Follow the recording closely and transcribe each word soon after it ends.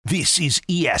This is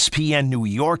ESPN New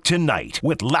York Tonight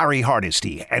with Larry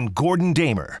Hardesty and Gordon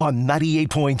Damer on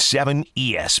 98.7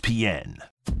 ESPN.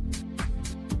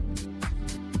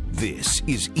 This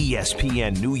is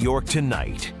ESPN New York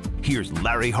Tonight. Here's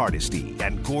Larry Hardesty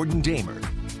and Gordon Damer.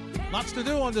 Lots to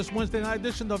do on this Wednesday night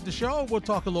edition of the show. We'll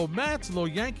talk a little Mets, a little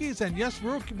Yankees, and yes,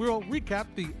 we'll recap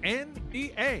the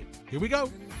NBA. Here we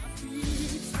go.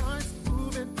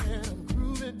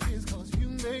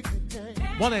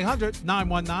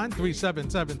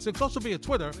 1-800-919-3776. Also via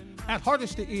Twitter at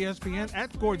Hardesty ESPN,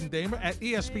 at Gordon Damer, at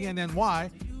ESPNNY,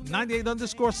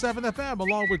 98_7 FM,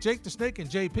 along with Jake the Snake and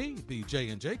JP, the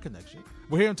J&J Connection.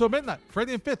 We're here until midnight.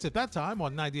 Freddie and Fitz at that time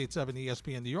on 98.7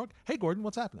 ESPN New York. Hey, Gordon,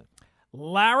 what's happening?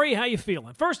 Larry, how you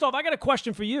feeling? First off, I got a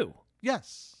question for you.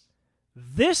 Yes.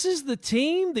 This is the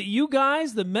team that you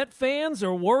guys, the Met fans,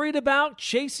 are worried about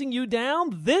chasing you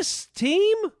down? This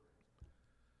team?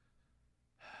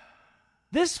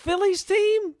 This Phillies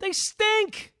team? They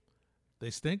stink.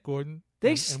 They stink, Gordon.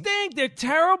 They stink. They're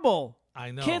terrible.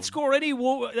 I know. Can't score any.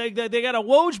 They got a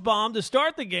Woj bomb to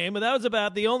start the game, and that was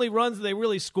about the only runs they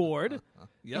really scored.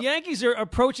 Yep. The Yankees are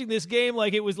approaching this game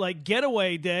like it was like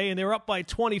getaway day, and they're up by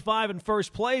 25 in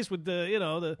first place with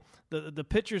the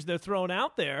pitchers they're throwing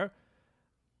out there.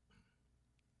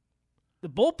 The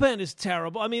bullpen is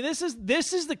terrible. I mean, this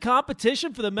is the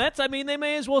competition for the Mets. I mean, they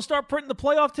may as well start printing the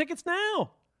playoff tickets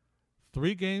now.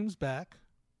 3 games back,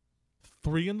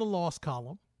 3 in the loss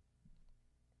column.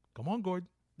 Come on, Gordon.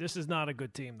 This is not a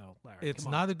good team, though, Larry. It's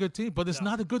not a good team, but it's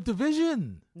not a good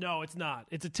division. No, it's not.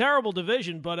 It's a terrible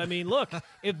division, but I mean, look,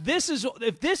 if this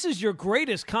is your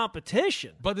greatest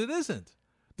competition. But it isn't.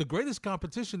 The greatest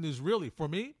competition is really, for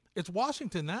me, it's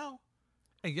Washington now.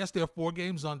 And yes, they're 4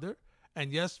 games under.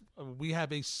 And yes, we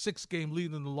have a 6-game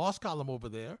lead in the loss column over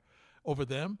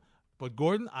them. But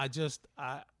Gordon,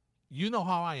 you know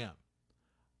how I am.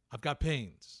 I've got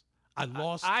pains.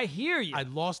 I hear you. I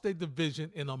lost a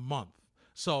division in a month.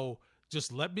 So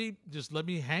just let me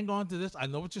hang on to this. I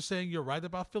know what you're saying. You're right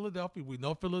about Philadelphia. We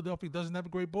know Philadelphia doesn't have a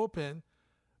great bullpen.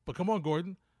 But come on,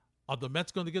 Gordon. Are the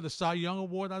Mets going to get a Cy Young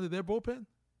Award out of their bullpen?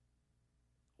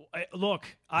 Look,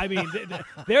 I mean,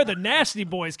 they're the nasty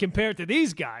boys compared to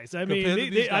these guys. I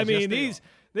mean,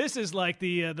 this is like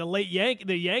the late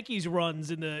Yankees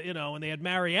runs in the when they had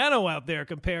Mariano out there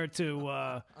compared to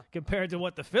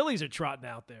what the Phillies are trotting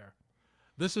out there.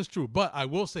 This is true, but I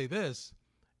will say this: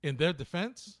 in their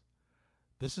defense,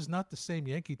 this is not the same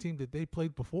Yankee team that they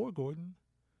played before, Gordon.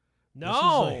 No, this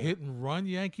is a hit-and-run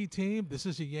Yankee team. This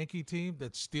is a Yankee team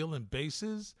that's stealing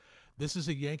bases. This is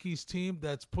a Yankees team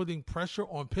that's putting pressure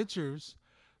on pitchers,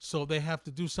 so they have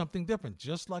to do something different.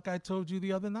 Just like I told you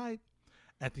the other night,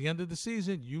 at the end of the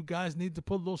season, you guys need to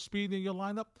put a little speed in your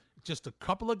lineup. Just a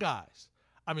couple of guys.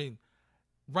 I mean,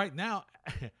 right now,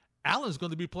 Allen's going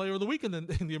to be Player of the Week in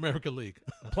the American League.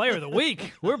 Player of the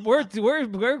Week. We're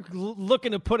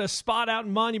looking to put a spot out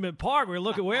in Monument Park. We're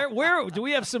looking where do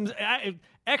we have some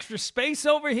extra space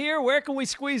over here? Where can we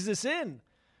squeeze this in?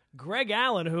 Greg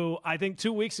Allen, who I think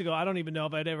 2 weeks ago, I don't even know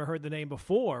if I'd ever heard the name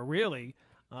before, really.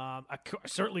 I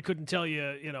certainly couldn't tell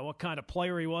you, what kind of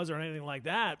player he was or anything like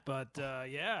that. But,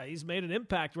 yeah, he's made an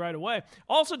impact right away.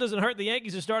 Also doesn't hurt the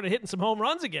Yankees have started hitting some home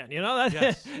runs again.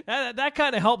 Yes. that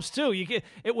kind of helps, too.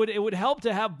 It would help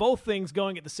to have both things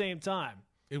going at the same time.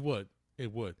 It would.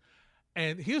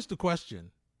 And here's the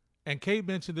question. And Kate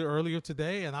mentioned it earlier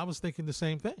today, and I was thinking the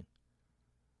same thing.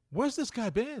 Where's this guy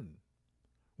been?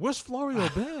 Where's Florio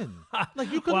been?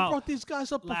 Like, you could have brought these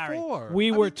guys up Larry, before.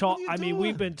 We've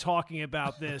been talking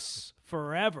about this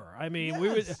forever. I mean,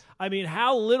 yes.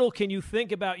 How little can you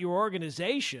think about your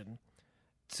organization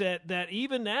that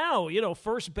even now,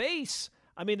 first base,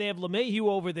 I mean, they have LeMahieu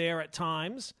over there at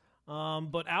times,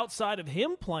 but outside of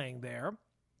him playing there,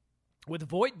 with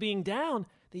Voit being down,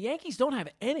 the Yankees don't have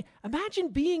any. Imagine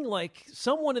being like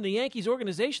someone in the Yankees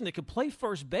organization that could play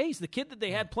first base. The kid that they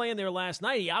had playing there last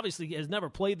night, he obviously has never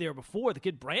played there before. The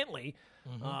kid Brantley,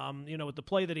 with the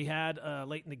play that he had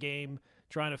late in the game,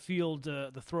 trying to field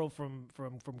the throw from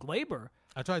Glaber.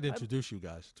 I tried to introduce you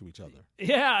guys to each other.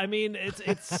 Yeah, I mean,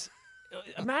 it's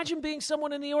imagine being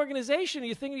someone in the organization.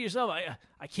 You're thinking to yourself,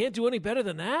 I can't do any better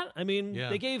than that. I mean,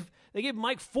 they gave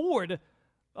Mike Ford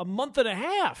a month and a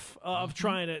half of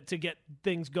trying to get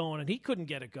things going, and he couldn't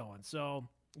get it going. So,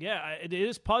 yeah, it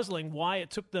is puzzling why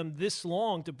it took them this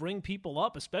long to bring people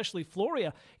up, especially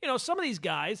Florio. Some of these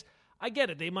guys, I get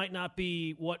it. They might not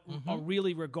be what are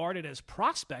really regarded as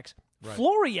prospects. Right.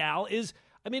 Florio is,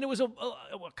 it was a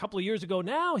couple of years ago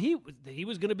now, he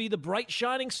was going to be the bright,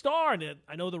 shining star. And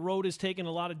I know the road has taken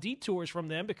a lot of detours from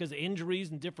them because of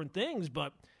injuries and different things,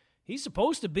 but he's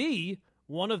supposed to be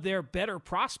one of their better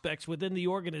prospects within the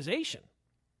organization.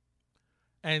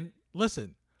 And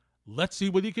listen, let's see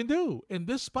what he can do in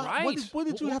this spot. Right. What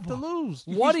did you have to lose?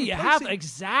 What do you have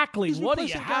exactly? What do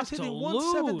you have to hitting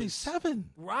lose? 177.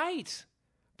 Right.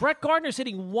 Brett Gardner's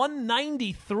hitting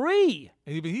 193.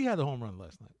 And even he had a home run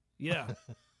last night. Yeah.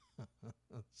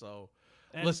 So,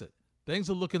 listen, things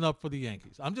are looking up for the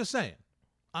Yankees. I'm just saying.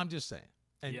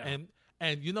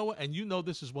 And you know what? And you know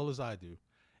this as well as I do.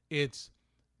 It's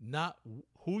not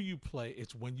who you play,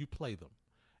 it's when you play them.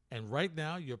 And right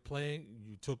now you're playing,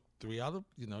 you took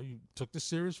you took the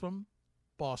series from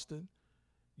Boston.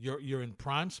 You're in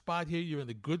prime spot here. You're in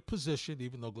a good position,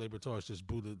 even though Gleyber Torres just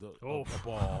booted the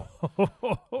ball. I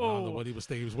don't know what he was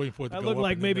thinking. He was waiting for it to go up. That looked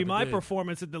like maybe my did.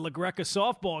 Performance at the La Greca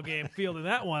softball game fielding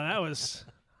that one. That was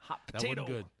hot potato. That wasn't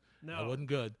good. No. That wasn't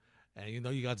good. And,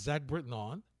 you got Zach Britton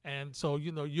on. And so,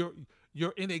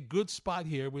 you're in a good spot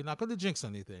here. We're not going to jinx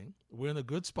anything. We're in a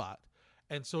good spot.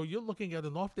 And so you're looking at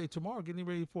an off day tomorrow, getting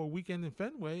ready for a weekend in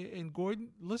Fenway. And Gordon,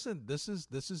 listen, this is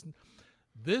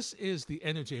the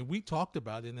energy. And we talked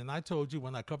about it. And I told you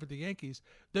when I covered the Yankees,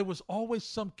 there was always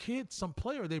some kid, some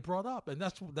player they brought up. And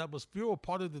that was fuel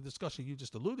part of the discussion you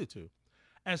just alluded to,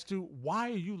 as to why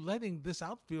are you letting this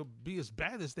outfield be as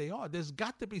bad as they are? There's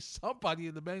got to be somebody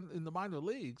in the minor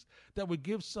leagues that would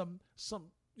give some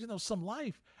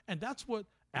life. And that's what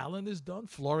Allen has done.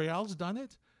 Florial's done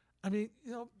it. I mean,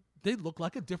 they look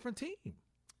like a different team.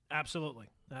 Absolutely.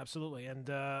 And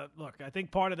look, I think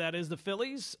part of that is the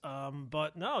Phillies.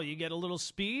 But no, you get a little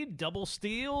speed, double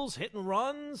steals, hitting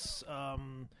runs,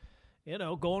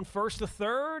 going first to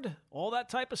third, all that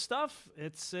type of stuff.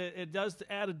 It does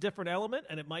add a different element,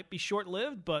 and it might be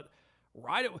short-lived. But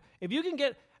if you can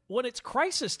get, when it's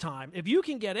crisis time, if you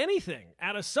can get anything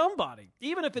out of somebody,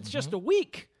 even if it's just a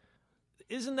week,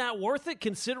 isn't that worth it,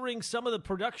 considering some of the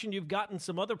production you've gotten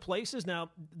some other places? Now,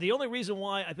 the only reason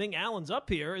why I think Allen's up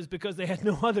here is because they had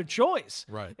no other choice.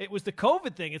 Right. It was the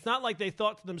COVID thing. It's not like they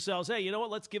thought to themselves, hey, you know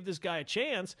what, let's give this guy a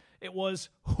chance. It was,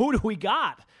 who do we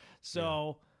got?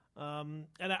 So, and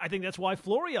I think that's why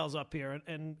Florial's up here.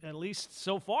 And at least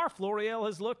so far, Florial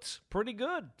has looked pretty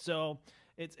good. So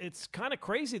it's kind of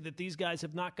crazy that these guys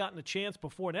have not gotten a chance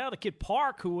before now. The kid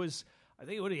Park, who was, I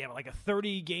think, what did he have, like a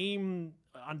 30-game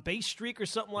on base streak or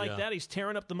something like that. He's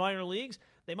tearing up the minor leagues.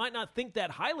 They might not think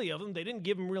that highly of him. They didn't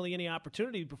give him really any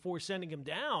opportunity before sending him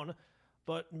down.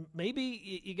 But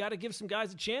maybe you got to give some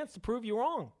guys a chance to prove you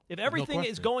wrong. If everything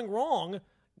is going wrong,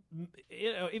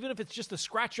 even if it's just a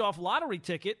scratch-off lottery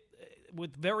ticket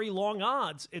with very long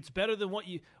odds, it's better than what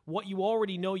you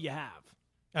already know you have.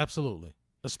 Absolutely,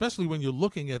 especially when you're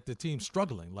looking at the team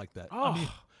struggling like that.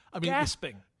 Oh, I mean,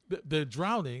 gasping. They're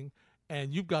drowning.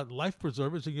 And you've got life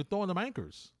preservers, and you're throwing them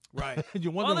anchors. Right.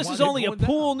 Well, this is only a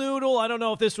pool noodle. I don't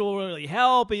know if this will really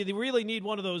help. You really need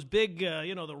one of those big,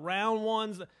 the round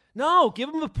ones. No, give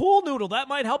them a pool noodle. That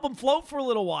might help them float for a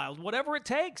little while. Whatever it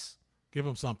takes. Give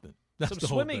them something. That's the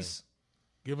whole thing.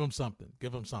 Give them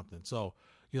something. So,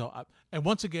 and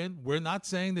once again, we're not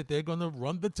saying that they're going to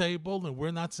run the table, and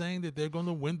we're not saying that they're going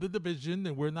to win the division,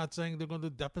 and we're not saying they're going to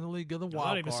definitely get a wild card.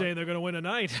 I'm not even saying they're going to win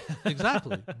tonight.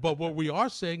 Exactly. But what we are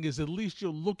saying is at least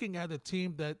you're looking at a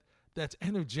team that's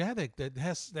energetic, that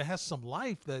has some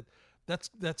life,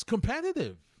 that's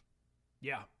competitive.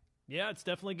 Yeah. Yeah, it's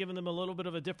definitely giving them a little bit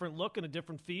of a different look and a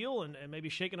different feel, and maybe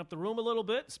shaking up the room a little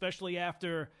bit, especially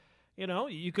after –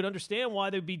 you could understand why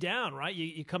they'd be down, right?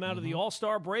 You come out of the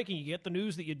All-Star break and you get the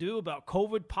news that you do about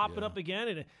COVID popping up again.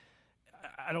 And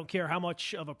I don't care how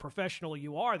much of a professional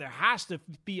you are, there has to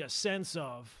be a sense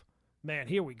of, man,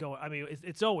 here we go. I mean,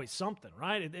 it's always something,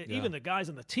 right? Even the guys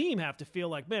on the team have to feel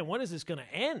like, man, when is this going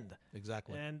to end?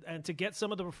 Exactly. And to get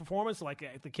some of the performance,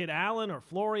 like the kid Allen or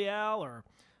Florial or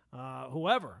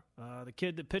whoever, the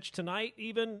kid that pitched tonight,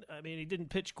 even, I mean, he didn't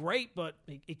pitch great, but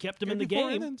he kept him in the game.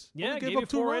 4 innings. Yeah, gave you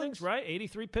 4 innings, right?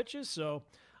 83 pitches. So,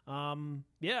 I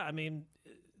mean,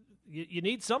 you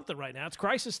need something right now. It's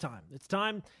crisis time. It's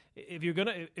time. If you're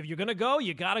gonna go,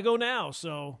 you got to go now.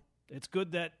 So it's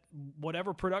good that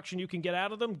whatever production you can get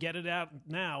out of them, get it out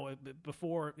now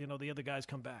before the other guys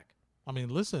come back. I mean,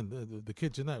 listen, the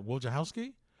kid Jeanette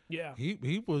Wojciechowski. Yeah,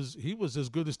 he was as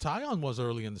good as Tyon was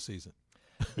early in the season.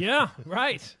 Yeah,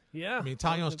 right. Yeah. I mean,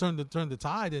 Tyon's turned the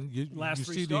tide, and you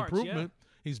see the improvement. Yeah.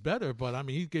 He's better, but I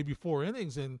mean, he gave you 4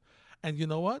 innings, and you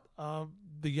know what?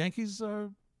 The Yankees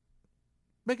are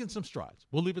making some strides.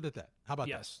 We'll leave it at that. How about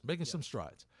that? Making some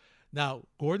strides. Now,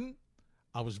 Gordon,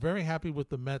 I was very happy with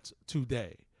the Mets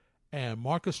today, and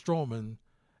Marcus Stroman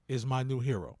is my new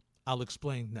hero. I'll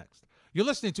explain next. You're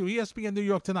listening to ESPN New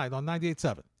York Tonight on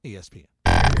 98.7 ESPN.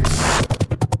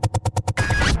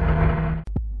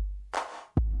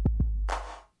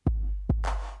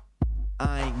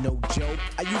 I ain't no joke.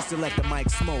 I used to let the mic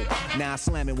smoke. Now I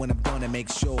slam it when I'm done and make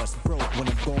sure it's broke. When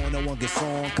I'm gone, no one gets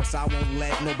on, cause I won't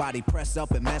let nobody press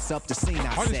up and mess up the scene I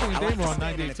Hardesty set. and I like Damer to on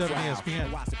stand in the 98.7 crowd ESPN.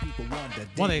 and watch the people wonder,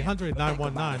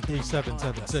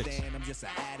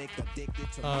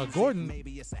 1-800-919-3776. Gordon,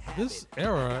 this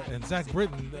era and Zach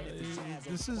Britton,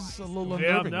 this is a little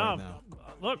unnerving right now.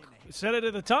 Look, said it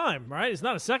at the time, right? It's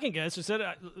not a second guess. Just said,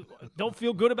 don't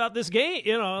feel good about this game.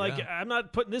 I'm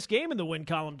not putting this game in the win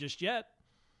column just yet.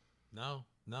 No,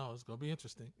 it's going to be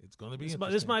interesting.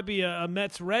 This might be a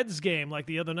Mets-Reds game like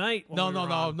the other night. No.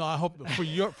 I hope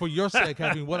for your sake,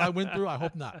 having what I went through, I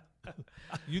hope not.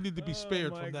 You need to be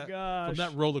spared from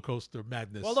that roller coaster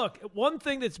madness. Well, look, one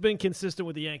thing that's been consistent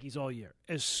with the Yankees all year,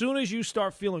 as soon as you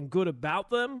start feeling good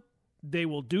about them, they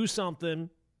will do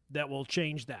something that will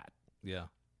change that. Yeah.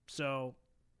 So,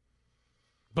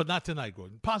 but not tonight,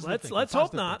 Gordon. Positive thinking. Let's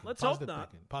hope not.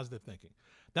 Positive thinking.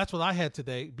 That's what I had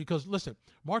today because, listen,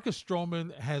 Marcus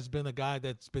Stroman has been a guy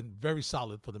that's been very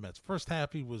solid for the Mets. First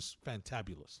half, he was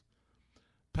fantabulous.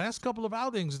 Past couple of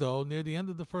outings, though, near the end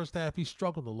of the first half, he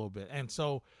struggled a little bit. And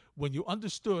so when you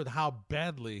understood how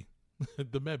badly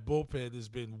the Met bullpen has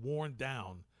been worn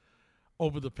down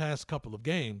over the past couple of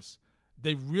games,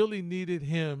 they really needed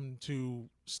him to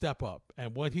step up.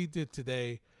 And what he did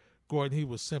today, Gordon, he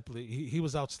was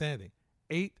outstanding.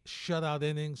 8 shutout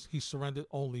innings. He surrendered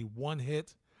only 1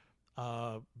 hit.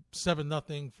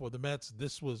 7-0 for the Mets.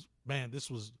 This was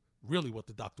really what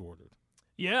the doctor ordered.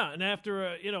 Yeah, and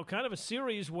after kind of a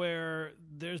series where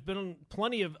there's been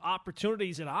plenty of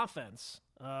opportunities in offense,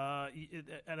 at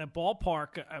a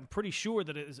ballpark, I'm pretty sure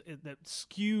that that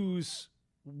skews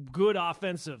good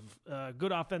offensive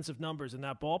numbers in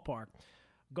that ballpark.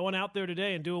 Going out there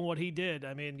today and doing what he did,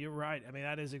 I mean, you're right. I mean,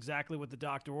 that is exactly what the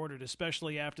doctor ordered,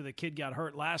 especially after the kid got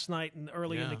hurt last night and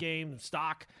early in the game,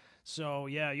 Stock. So,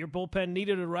 yeah, your bullpen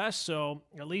needed a rest, so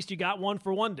at least you got one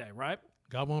for one day, right?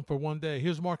 Got one for one day.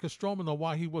 Here's Marcus Stroman on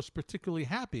why he was particularly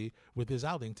happy with his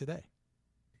outing today.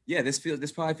 Yeah, this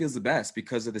probably feels the best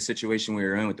because of the situation we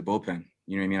were in with the bullpen.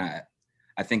 You know what I mean?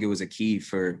 I think it was a key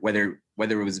for whether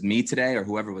it was me today or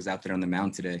whoever was out there on the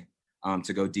mound today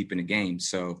to go deep in the game.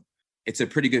 So it's a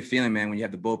pretty good feeling, man, when you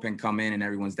have the bullpen come in and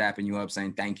everyone's dapping you up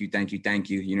saying, thank you.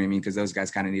 You know what I mean? Because those guys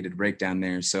kind of needed a breakdown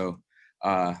there. So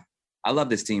I love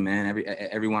this team, man.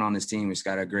 Everyone on this team has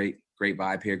got a great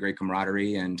vibe here, great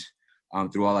camaraderie. And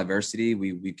through all adversity,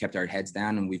 we kept our heads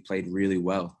down and we've played really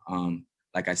well.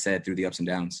 Like I said, through the ups and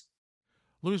downs.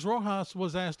 Luis Rojas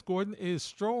was asked, Gordon, is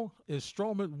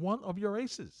Stroman one of your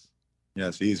aces?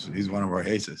 Yes, he's one of our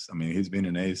aces. I mean, he's been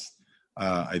an ace,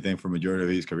 I think, for majority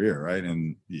of his career, right?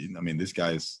 And, I mean, this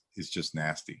guy is just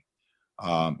nasty.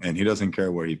 And he doesn't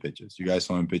care where he pitches. You guys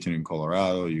saw him pitching in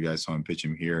Colorado. You guys saw him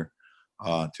pitching here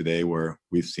today where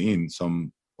we've seen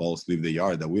some balls leave the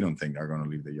yard that we don't think are going to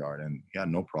leave the yard. And he had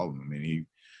no problem. I mean,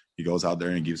 he goes out there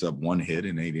and gives up 1 hit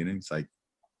in 8 innings, like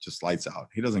just lights out.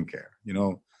 He doesn't care.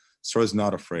 Stroh's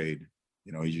not afraid.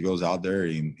 He goes out there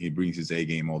and he brings his A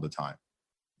game all the time.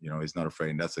 He's not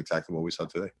afraid. And that's exactly what we saw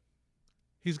today.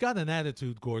 He's got an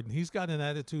attitude, Gordon. He's got an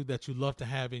attitude that you love to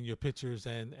have in your pitchers.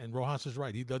 And Rojas is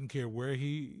right. He doesn't care where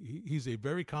he's a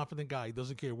very confident guy. He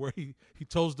doesn't care where he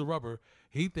toes the rubber.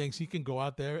 He thinks he can go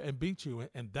out there and beat you.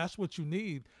 And that's what you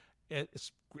need.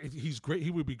 He's great. He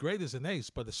would be great as an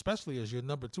ace, but especially as your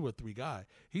number 2 or 3 guy.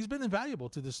 He's been invaluable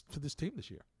to this team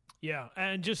this year. Yeah,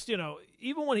 and just,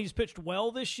 even when he's pitched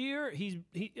well this year, he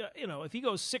if he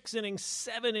goes 6 innings,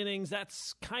 7 innings,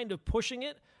 that's kind of pushing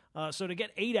it. So to get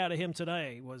 8 out of him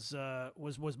today was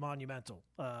monumental.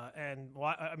 And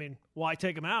why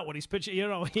take him out when he's pitching?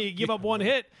 He give up 1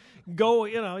 hit, you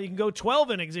can go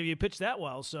 12 innings if you pitch that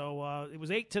well. So it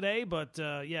was 8 today, but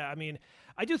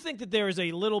I do think that there is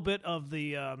a little bit of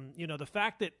the the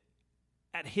fact that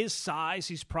at his size,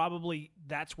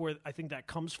 that's where I think that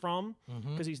comes from,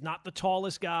 because he's not the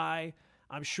tallest guy.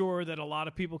 I'm sure that a lot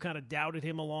of people kind of doubted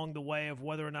him along the way of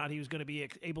whether or not he was going to be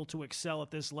able to excel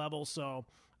at this level. So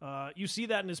you see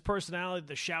that in his personality,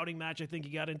 the shouting match I think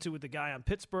he got into with the guy on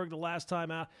Pittsburgh the last time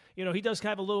out. He does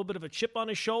have a little bit of a chip on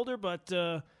his shoulder, but,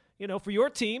 for your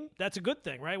team, that's a good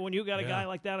thing, right? When you got a guy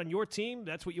like that on your team,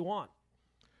 that's what you want.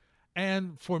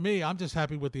 And for me, I'm just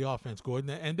happy with the offense, Gordon.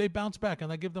 And they bounce back, and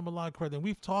I give them a lot of credit. And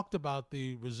we've talked about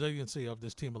the resiliency of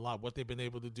this team a lot, what they've been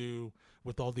able to do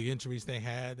with all the injuries they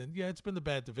had. And, yeah, it's been a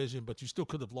bad division, but you still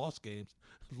could have lost games.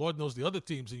 Lord knows the other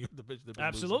teams in your division have been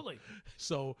absolutely losing.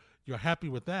 So you're happy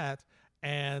with that.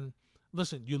 And,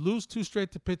 listen, you lose 2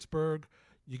 straight to Pittsburgh.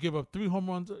 You give up 3 home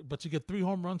runs, but you get 3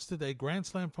 home runs today. Grand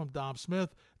slam from Dom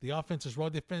Smith. The offense is raw.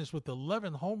 They finished with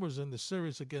 11 homers in the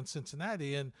series against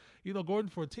Cincinnati. And, Gordon,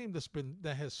 for a team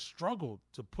that has struggled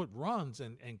to put runs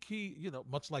and key,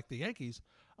 much like the Yankees,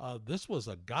 this was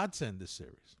a godsend this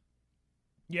series.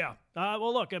 Yeah.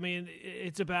 Well, look, I mean,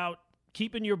 it's about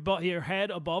keeping your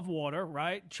head above water,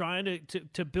 right? Trying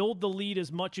to build the lead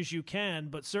as much as you can,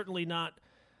 but certainly not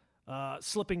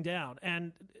slipping down.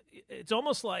 And it's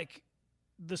almost like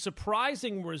the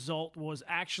surprising result was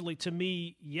actually, to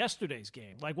me, yesterday's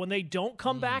game. Like, when they don't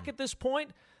come back at this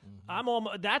point,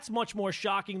 that's much more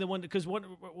shocking than because when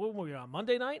we were on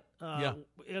Monday night,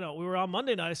 we were on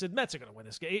Monday night. I said, Mets are going to win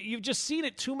this game. You've just seen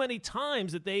it too many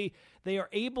times that they are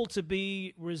able to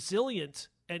be resilient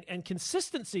and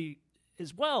consistency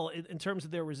as well in terms of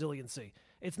their resiliency.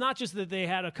 It's not just that they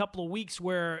had a couple of weeks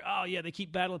where, they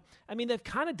keep battling. I mean, they've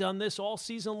kind of done this all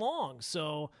season long.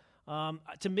 So,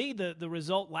 to me, the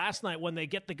result last night when they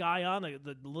get the guy on,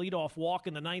 the leadoff walk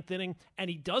in the 9th inning, and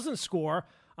he doesn't score,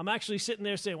 I'm actually sitting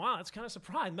there saying, wow, that's kind of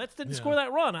surprising. Mets didn't score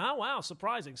that run, huh? Wow,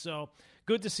 surprising. So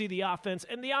good to see the offense.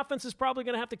 And the offense is probably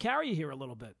going to have to carry you here a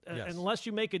little bit. Unless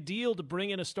you make a deal to bring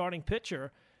in a starting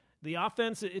pitcher. The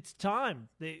offense, it's time.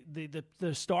 The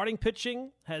starting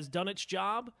pitching has done its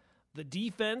job. The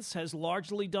defense has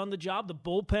largely done the job. The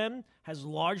bullpen has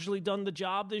largely done the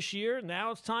job this year.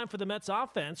 Now it's time for the Mets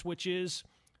offense, which is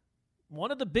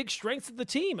one of the big strengths of the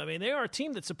team. I mean, they are a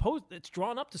team that's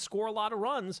drawn up to score a lot of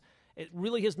runs. It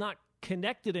really has not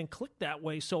connected and clicked that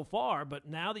way so far. But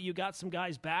now that you got some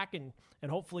guys back, and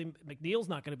hopefully McNeil's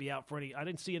not going to be out for any – I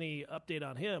didn't see any update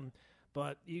on him.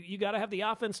 But you got to have the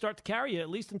offense start to carry you at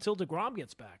least until DeGrom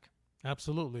gets back.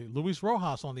 Absolutely. Luis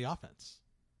Rojas on the offense.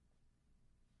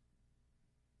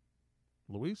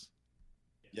 Luis?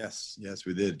 Yes,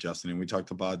 we did, Justin. And we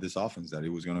talked about this offense, that it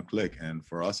was going to click. And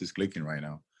for us, it's clicking right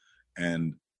now.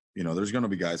 And, there's going to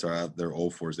be guys that are out there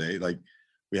 0-4 day. Like,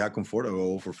 we had Conforto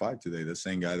 0-for-5 today, the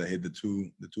same guy that hit the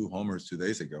two homers 2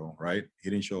 days ago, right? He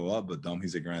didn't show up, but Dom,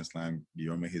 he's a grand slam.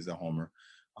 Guillorme, he's the homer.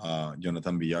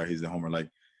 Jonathan Villar, he's the homer. Like,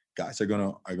 guys are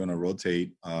gonna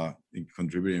rotate,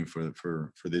 contributing for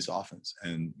this offense.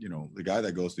 And, the guy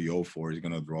that goes to 0-4 is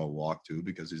going to draw a walk too,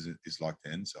 because he's locked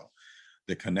in. So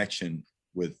the connection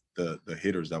with the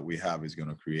hitters that we have is going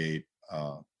to create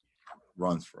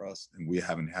runs for us, and we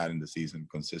haven't had in the season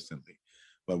consistently.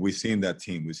 But we've seen that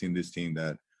team. We've seen this team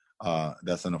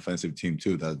that's an offensive team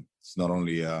too. That's not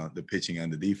only the pitching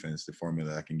and the defense, the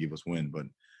formula that can give us win, but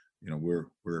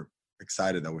we're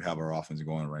excited that we have our offense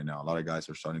going right now. A lot of guys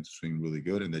are starting to swing really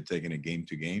good, and they're taking it game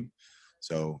to game.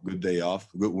 So good day off,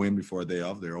 good win before a day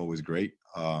off. They're always great.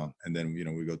 And then,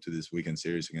 we go to this weekend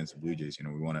series against the Blue Jays.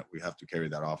 We have to carry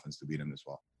that offense to beat them as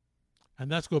well.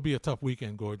 And that's going to be a tough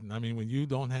weekend, Gordon. I mean, when you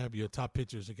don't have your top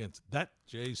pitchers against that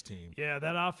Jays team. Yeah,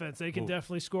 that offense, they can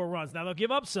definitely score runs. Now, they'll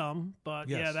give up some, but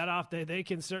they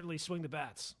can certainly swing the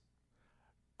bats.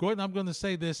 Gordon, I'm going to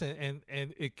say this, and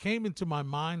it came into my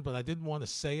mind, but I didn't want to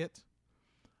say it.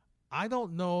 I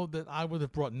don't know that I would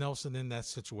have brought Nelson in that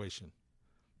situation.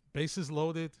 Bases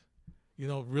loaded,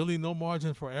 really no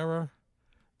margin for error.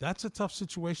 That's a tough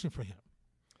situation for him.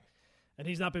 And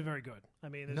he's not been very good. I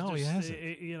mean, he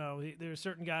hasn't. There are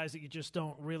certain guys that you just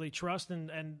don't really trust. And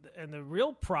the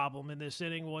real problem in this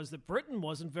inning was that Britton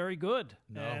wasn't very good.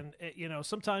 No. And,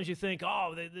 sometimes you think,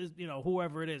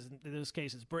 whoever it is, in this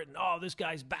case it's Britton, this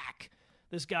guy's back.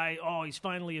 This guy, he's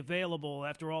finally available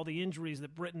after all the injuries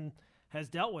that Britton has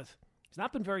dealt with. He's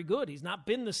not been very good. He's not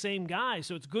been the same guy.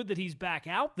 So it's good that he's back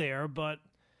out there, but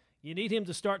you need him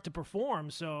to start to perform.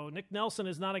 So Nick Nelson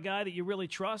is not a guy that you really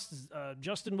trust.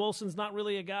 Justin Wilson's not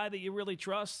really a guy that you really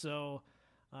trust. So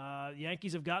the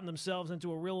Yankees have gotten themselves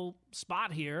into a real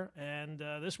spot here, and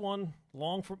this one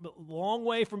long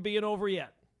way from being over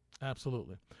yet.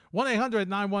 Absolutely.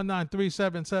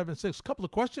 1-800-919-3776. A couple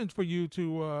of questions for you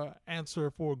to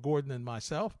answer for Gordon and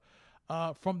myself.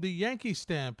 From the Yankee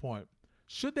standpoint,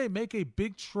 should they make a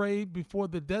big trade before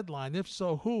the deadline? If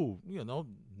so, who?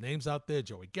 Names out there,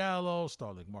 Joey Gallo,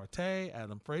 Starling Marte,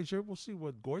 Adam Frazier. We'll see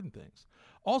what Gordon thinks.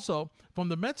 Also, from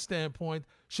the Mets standpoint,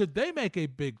 should they make a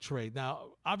big trade?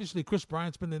 Now, obviously, Chris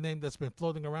Bryant's been the name that's been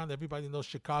floating around. Everybody knows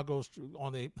Chicago's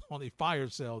on a fire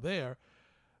sale there.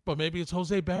 But maybe it's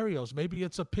Jose Barrios. Maybe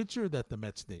it's a pitcher that the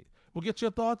Mets need. We'll get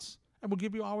your thoughts, and we'll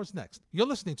give you ours next. You're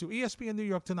listening to ESPN New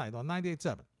York Tonight on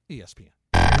 98.7 ESPN.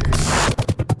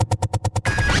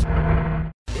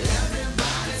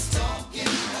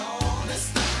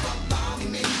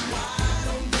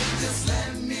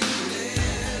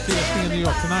 ESPN New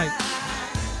York Tonight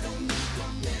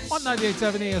on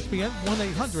 98.7 ESPN,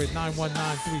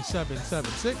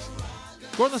 1-800-919-3776.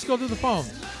 Gordon, let's go to the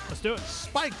phones. Let's do it.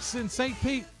 Spike's in St.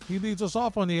 Pete. He leads us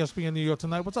off on ESPN New York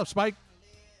tonight. What's up, Spike?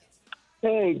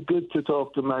 Hey, good to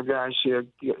talk to my guys here.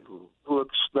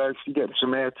 Looks like you're getting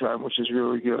some airtime, which is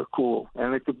really cool.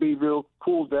 And it could be real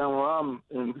cool down where I'm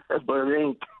in, but it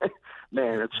ain't.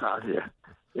 Man, it's hot here.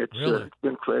 It's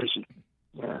been crazy.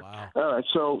 Yeah. Wow. All right.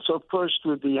 So first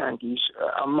with the Yankees,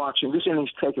 I'm watching. This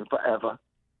inning's taking forever,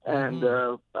 and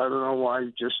I don't know why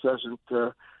it just doesn't.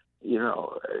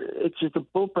 It's just the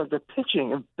bullpen. The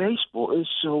pitching in baseball is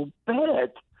so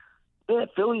bad. Yeah,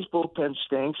 Philly's bullpen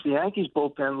stinks. The Yankees'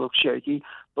 bullpen looks shaky,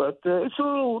 but it's a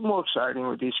little more exciting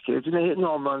with these kids. And they're hitting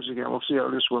home runs again. We'll see how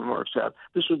this one works out.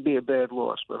 This would be a bad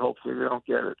loss, but hopefully they don't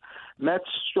get it. Mets,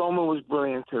 Stroman was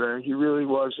brilliant today. He really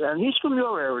was. And he's from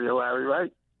your area, Larry,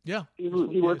 right? Yeah. He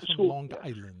went to school. Long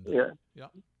Island. Yeah.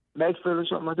 Medford or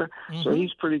something like that. Mm-hmm. So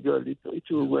he's pretty good. He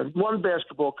threw a win. One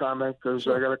basketball comment, because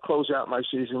I got to close out my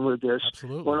season with this.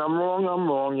 Absolutely. When I'm wrong, I'm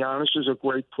wrong. Giannis is a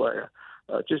great player.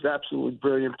 Just absolutely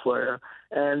brilliant player.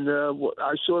 And what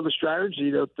I saw the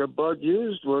strategy that Bud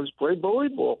used was play bully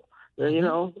ball.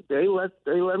 Mm-hmm. They let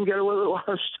him get away with a lot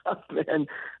of stuff, man.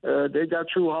 They got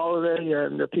True Holiday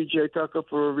and PJ Tucker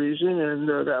for a reason, and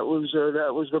that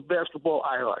was the basketball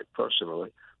I like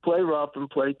personally. Play rough and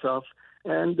play tough,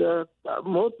 and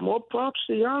more props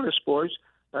to Giannis, boys.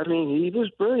 I mean, he was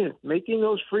brilliant. Making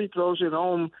those free throws at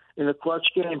home in a clutch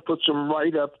game puts him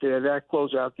right up there, that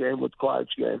closeout game with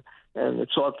Clyde's game. And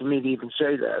it's hard for me to even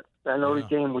say that. I know the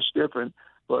game was different,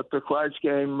 but the Clyde's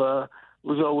game was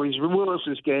always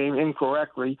Willis's game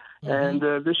incorrectly. Mm-hmm.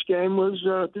 And this game was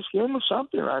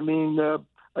something. I mean,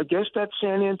 I guess that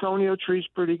San Antonio tree's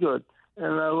pretty good.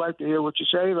 And I'd like to hear what you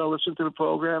say. I'll listen to the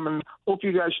program, and hope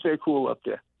you guys stay cool up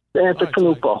there.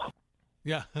 Anthony.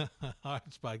 Yeah. All right,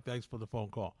 Spike. Thanks for the phone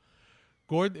call.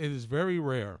 Gordon, it is very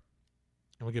rare,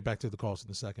 and we'll get back to the calls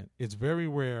in a second. It's very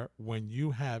rare when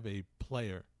you have a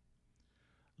player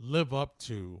live up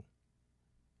to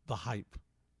the hype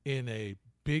in a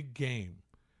big game,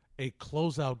 a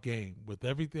closeout game with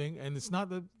everything. And it's not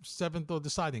the seventh or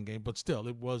deciding game, but still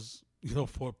it was,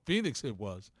 for Phoenix it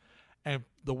was. And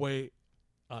the way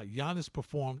Giannis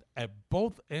performed at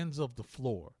both ends of the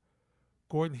floor,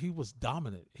 Gordon, he was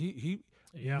dominant.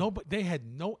 They had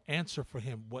no answer for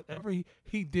him. Whatever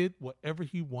he did, whatever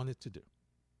he wanted to do.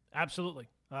 Absolutely.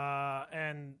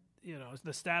 And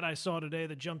the stat I saw today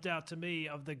that jumped out to me,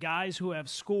 of the guys who have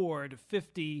scored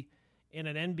 50 in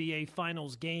an NBA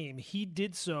Finals game, he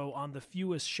did so on the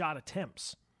fewest shot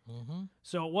attempts. Mm-hmm.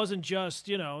 So it wasn't just,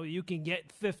 you can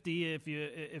get 50 if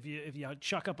you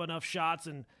chuck up enough shots.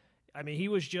 And I mean, he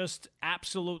was just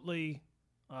absolutely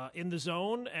in the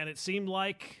zone. And it seemed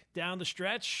like down the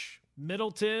stretch,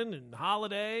 Middleton and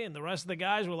Holiday and the rest of the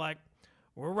guys were like,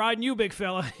 we're riding you, big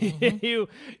fella. Mm-hmm.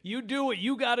 you do what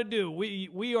you got to do.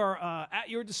 We are at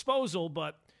your disposal,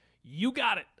 but you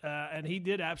got it. And he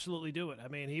did absolutely do it. I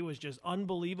mean, he was just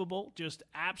unbelievable, just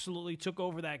absolutely took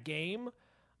over that game.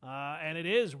 And it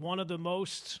is one of the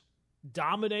most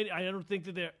dominating. I don't think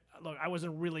that look, I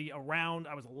wasn't really around.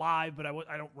 I was alive, but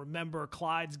I don't remember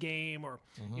Clyde's game or,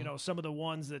 some of the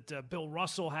ones that Bill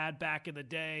Russell had back in the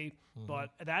day. Mm-hmm. But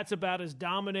that's about as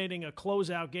dominating a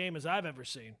closeout game as I've ever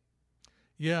seen.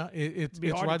 Yeah, it's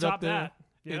right up there.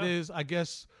 Yeah. It is, I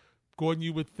guess, Gordon,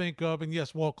 you would think of, and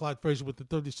yes, Walt Clyde Frazier with the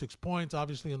 36 points,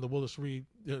 obviously in the Willis Reed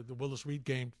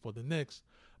game for the Knicks.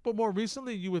 But more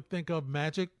recently, you would think of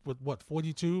Magic with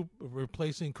 42,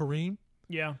 replacing Kareem.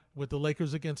 Yeah. With the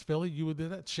Lakers against Philly, you would do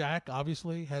that. Shaq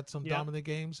obviously had some dominant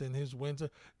games in his wins.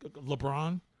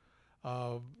 LeBron,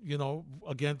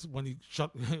 against when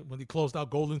he closed out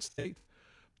Golden State.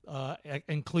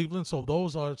 In Cleveland, so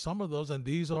those are some of those, and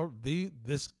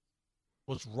this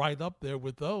was right up there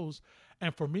with those.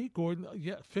 And for me, Gordon,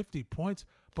 50 points,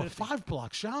 but 50. 5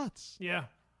 block shots. Yeah,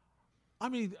 I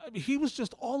mean, he was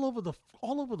just all over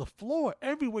the floor.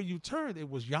 Everywhere you turned, it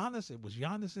was Giannis,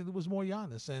 and it was more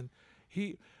Giannis. And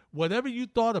whatever you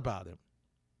thought about him,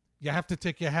 you have to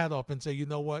take your hat off and say, you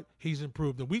know what, he's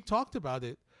improved. And we talked about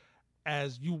it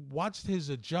as you watched his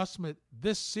adjustment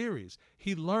this series.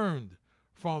 He learned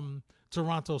from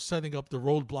Toronto setting up the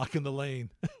roadblock in the lane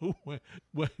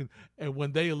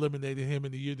when they eliminated him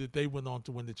in the year that they went on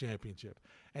to win the championship.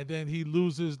 And then he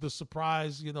loses the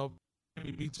surprise,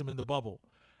 he beats him in the bubble.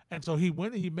 And so he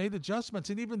made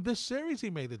adjustments. And even this series, he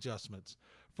made adjustments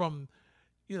from,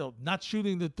 not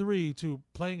shooting the three to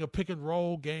playing a pick and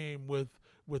roll game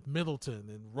with Middleton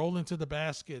and rolling to the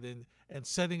basket and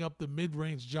setting up the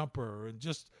mid-range jumper. And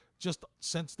just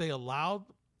since they allowed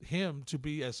him to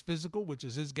be as physical, which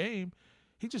is his game,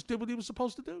 he just did what he was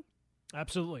supposed to do.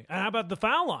 Absolutely. And how about the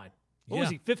foul line? What was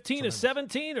he, 15 of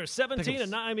 17 or 17 of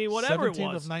 9? I mean, whatever it was.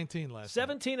 17 of 19 last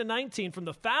 17 of 19 from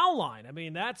the foul line. I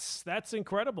mean, that's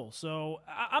incredible. So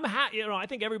I'm happy. I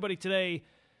think everybody today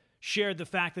shared the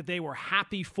fact that they were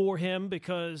happy for him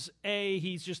because, A,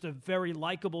 he's just a very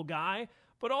likable guy,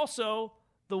 but also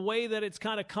the way that it's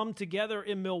kind of come together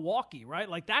in Milwaukee, right?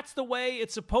 Like, that's the way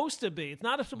it's supposed to be. It's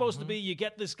not supposed to be you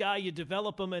get this guy, you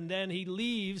develop him, and then he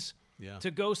leaves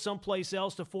to go someplace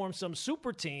else to form some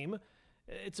super team.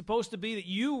 It's supposed to be that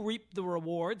you reap the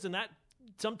rewards, and that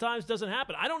sometimes doesn't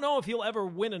happen. I don't know if he'll ever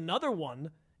win another one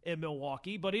in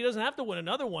Milwaukee, but he doesn't have to win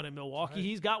another one in Milwaukee. Right.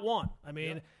 He's got one. I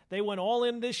mean, they went all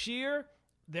in this year.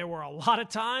 There were a lot of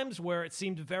times where it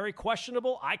seemed very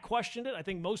questionable. I questioned it. I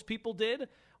think most people did.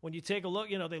 When you take a look,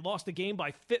 they lost the game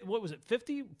by,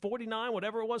 50, 49,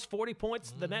 whatever it was, 40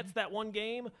 points. The Nets that one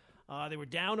game. They were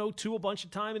down 0-2 a bunch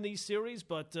of time in these series,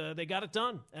 but they got it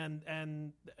done.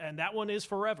 And that one is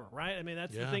forever, right? I mean,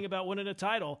 that's the thing about winning a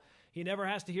title. He never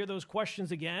has to hear those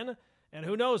questions again. And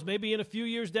who knows, maybe in a few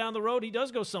years down the road, he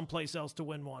does go someplace else to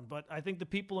win one. But I think the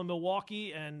people in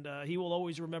Milwaukee, and he will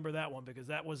always remember that one because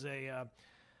that was a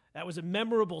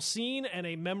memorable scene and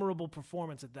a memorable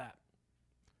performance at that.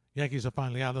 Yankees are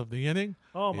finally out of the inning.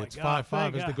 Oh, my it's God. It's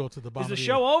 5-5 as they go to the bottom. Is the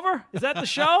show over? Is that the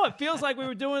show? It feels like we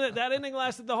were doing it. That inning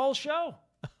lasted the whole show.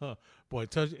 Boy,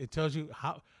 it tells you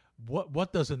how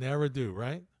what does an error do,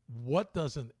 right? What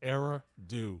does an error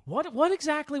do? What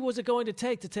exactly was it going to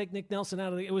take Nick Nelson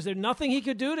out of the game? Was there nothing he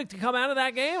could do to come out of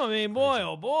that game? I mean, boy,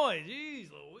 oh boy, jeez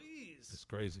Louise. It's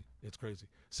crazy. It's crazy.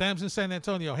 Sam's in San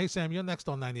Antonio. Hey, Sam, you're next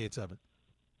on 98.7.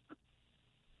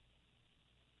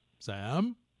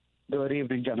 Sam? Good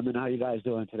evening, gentlemen. How you guys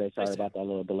doing today? Sorry about that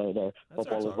little delay there. Hope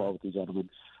all is well with you, gentlemen.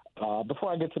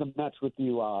 Before I get to the Mets with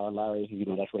you, Larry,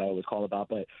 that's what I always call about,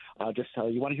 but just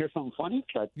you want to hear something funny?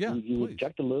 You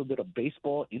inject a little bit of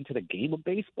baseball into the game of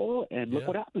baseball, and look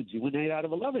what happens. You win 8 out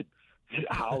of 11.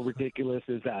 How ridiculous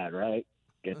is that, right?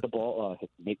 Get the ball,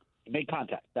 make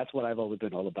contact. That's what I've always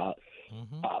been all about.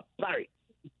 Larry,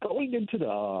 going into the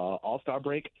All-Star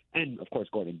break, and, of course,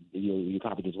 Gordon, you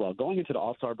copied as well, going into the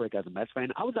All-Star break as a Mets fan,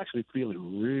 I was actually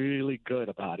feeling really good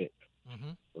about it.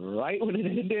 Right when it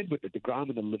ended with the DeGrom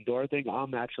and the Lindor thing,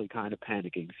 I'm actually kind of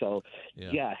panicking. So,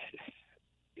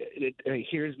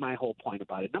 here's my whole point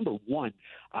about it. Number one,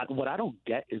 what I don't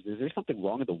get is there something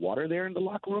wrong with the water there in the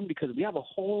locker room? Because we have a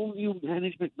whole new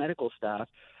management medical staff.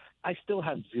 I still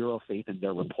have zero faith in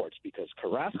their reports because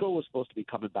Carrasco was supposed to be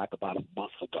coming back about a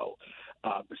month ago.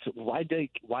 So why they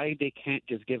can't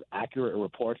just give accurate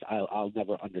reports, I'll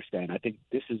never understand. I think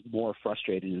this is more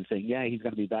frustrating than saying, yeah, he's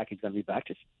going to be back.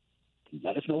 Just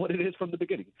let us know what it is from the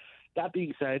beginning. That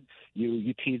being said,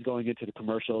 you tease going into the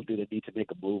commercial, do they need to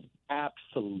make a move?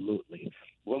 Absolutely.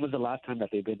 When was the last time that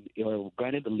they've been,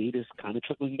 granted the lead is kind of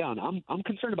trickling down. I'm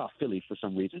concerned about Philly for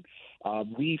some reason.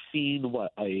 We've seen,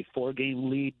 a 4-game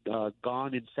lead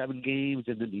gone in 7 games,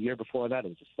 and then the year before that it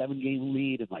was a 7-game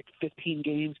lead in 15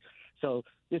 games. So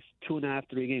this 2.5,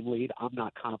 3-game lead, I'm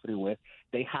not confident with.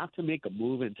 They have to make a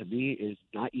move, and to me is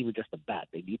not even just a bat.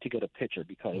 They need to get a pitcher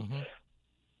because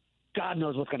God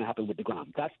knows what's going to happen with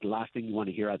DeGrom. That's the last thing you want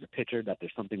to hear as a pitcher, that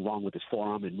there's something wrong with his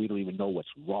forearm, and we don't even know what's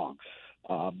wrong.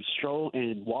 Stroh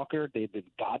and Walker, they've been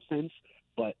godsends,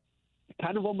 but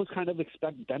kind of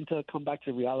expect them to come back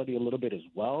to reality a little bit as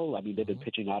well. I mean, they've been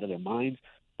pitching out of their minds.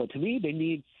 So to me, they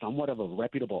need somewhat of a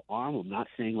reputable arm. I'm not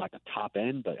saying like a top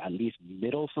end, but at least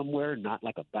middle somewhere, not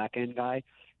like a back end guy.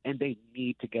 And they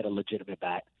need to get a legitimate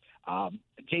bat.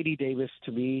 J.D. Davis,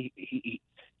 to me,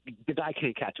 the guy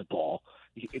can't catch a ball.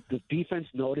 The defense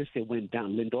noticed it went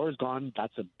down. Lindor's gone.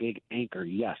 That's a big anchor,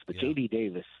 yes. But J.D.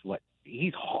 Davis,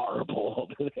 he's horrible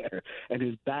over there. And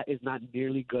his bat is not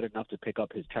nearly good enough to pick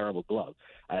up his terrible glove.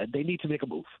 They need to make a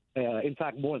move. In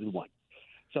fact, more than one.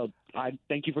 So I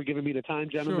thank you for giving me the time,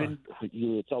 gentlemen. Sure.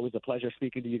 It's always a pleasure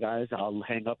speaking to you guys. I'll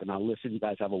hang up and I'll listen. You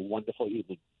guys have a wonderful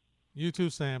evening. You too,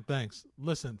 Sam. Thanks.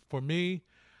 Listen, for me,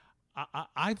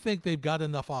 I think they've got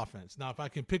enough offense. Now, if I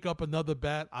can pick up another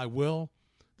bat, I will.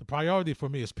 The priority for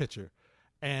me is pitcher.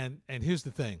 And here's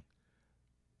the thing.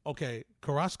 Okay,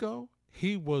 Carrasco,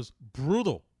 he was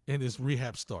brutal in his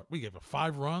rehab start. We gave him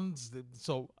 5 runs.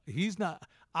 So he's not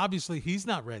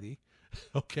ready.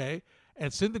 Okay.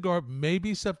 And Syndergaard,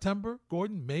 maybe September.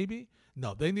 Gordon, maybe.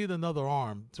 No, they need another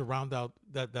arm to round out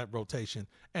that rotation.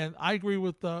 And I agree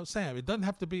with Sam. It doesn't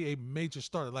have to be a major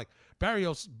starter. Like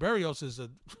Barrios is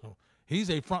he's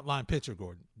a frontline pitcher,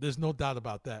 Gordon. There's no doubt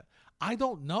about that. I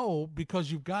don't know,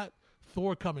 because you've got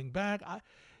Thor coming back.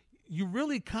 You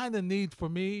really kind of need, for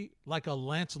me, like a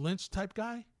Lance Lynch type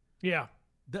guy. Yeah.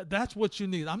 That's what you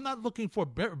need. I'm not looking for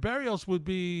Barrios would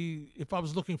be if I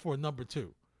was looking for a number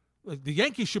 2. the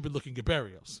Yankees should be looking at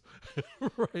Berrios.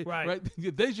 right.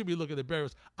 They should be looking at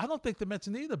Berrios. I don't think the Mets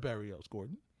need a Berrios,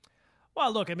 Gordon.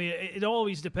 Well, look, I mean, it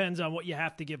always depends on what you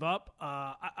have to give up.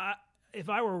 If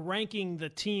I were ranking the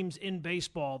teams in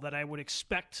baseball that I would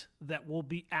expect that will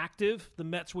be active, the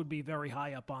Mets would be very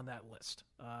high up on that list.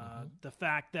 The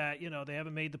fact that, they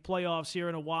haven't made the playoffs here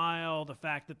in a while, the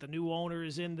fact that the new owner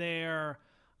is in there,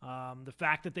 the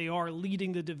fact that they are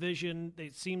leading the division,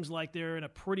 it seems like they're in a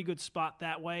pretty good spot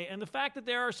that way, and the fact that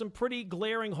there are some pretty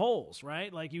glaring holes,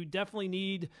 right? Like you definitely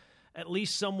need at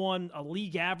least someone, a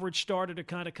league average starter to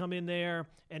kind of come in there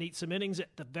and eat some innings.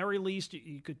 At the very least,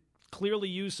 you could clearly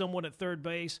use someone at third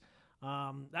base.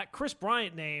 That Chris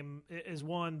Bryant name is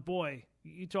one, boy,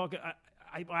 you talk.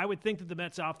 I would think that the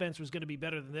Mets offense was going to be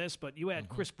better than this, but you add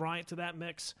Chris Bryant to that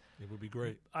mix. It would be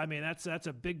great. I mean, that's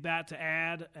a big bat to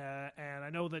add, and I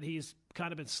know that he's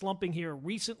kind of been slumping here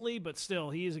recently, but still,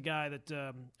 he is a guy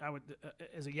that I would,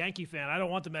 as a Yankee fan, I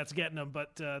don't want the Mets getting him,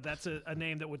 but that's a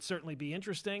name that would certainly be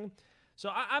interesting.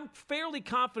 So I'm fairly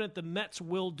confident the Mets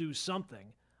will do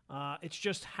something. It's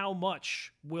just how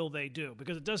much will they do?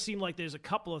 Because it does seem like there's a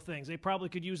couple of things. They probably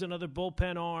could use another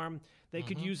bullpen arm. They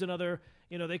could use another,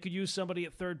 they could use somebody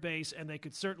at third base, and they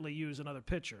could certainly use another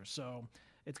pitcher. So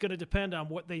it's going to depend on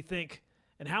what they think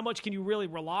and how much can you really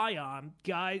rely on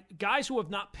guys who have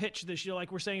not pitched this year,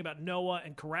 like we're saying about Noah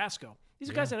and Carrasco. These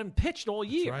are guys that haven't pitched all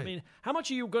year. Right. I mean, how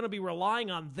much are you going to be relying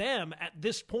on them at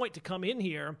this point to come in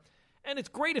here? And it's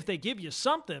great if they give you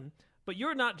something, but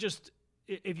you're not just –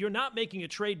 if you're not making a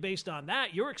trade based on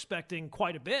that, you're expecting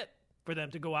quite a bit for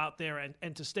them to go out there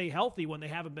and to stay healthy when they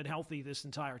haven't been healthy this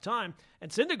entire time.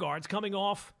 And Syndergaard's coming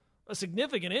off a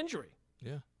significant injury.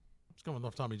 Yeah. He's coming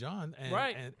off Tommy John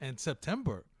right. and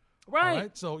September. Right. All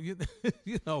right. So, you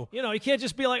can't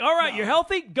just be like, all right, you're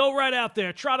healthy, go right out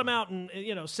there, trot him out and,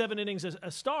 7 innings a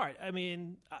start. I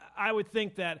mean, I would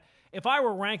think that if I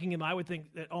were ranking him, I would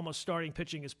think that almost starting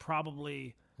pitching is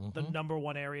probably the number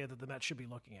one area that the Mets should be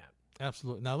looking at.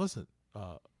 Absolutely. Now, listen,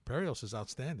 Berrios is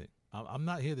outstanding. I'm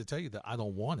not here to tell you that I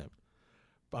don't want him.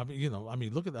 But, I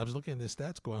was looking at his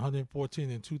stats, going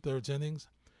 114 and 2/3 innings,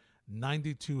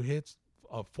 92 hits,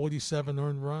 47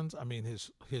 earned runs. I mean,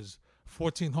 his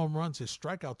 14 home runs, his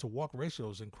strikeout to walk ratio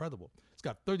is incredible. He's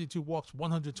got 32 walks,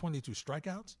 122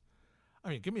 strikeouts. I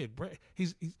mean, give me a break.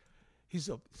 He's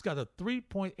got a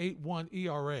 3.81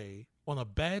 ERA on a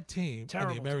bad team in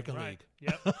the American League.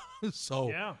 Yep. So,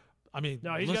 yeah. I mean,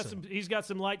 no, he's got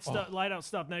some light out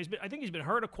stuff. Now I think he's been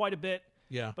hurt quite a bit.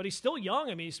 Yeah. But he's still young.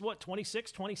 I mean, he's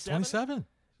 26, 27? 27.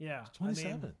 Yeah.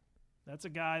 27. I mean, that's a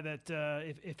guy that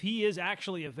if he is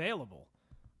actually available,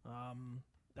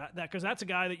 because that's a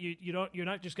guy that you're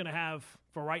not just going to have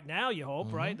for right now, you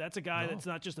hope, right? That's a guy that's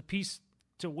not just a piece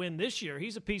to win this year.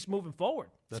 He's a piece moving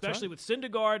forward, especially with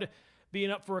Syndergaard being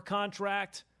up for a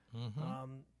contract.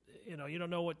 You don't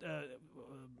know what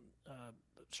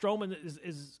Stroman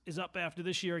is up after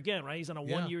this year again, right? He's on a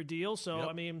 1-year deal. So, yep.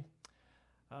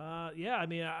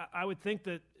 I would think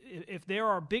that if there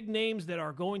are big names that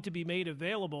are going to be made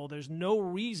available, there's no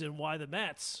reason why the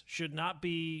Mets should not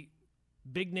be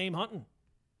big name hunting.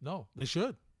 No, they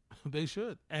should. They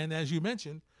should. And as you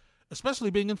mentioned, especially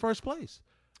being in first place.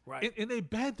 Right. In a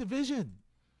bad division.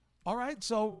 All right,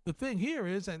 so the thing here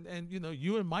is, and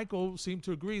you and Michael seem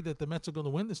to agree that the Mets are going to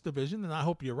win this division, and I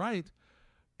hope you're right.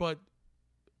 But,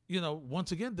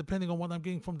 once again, depending on what I'm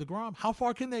getting from DeGrom, how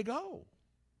far can they go?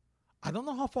 I don't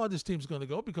know how far this team's going to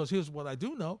go because here's what I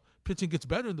do know. Pitching gets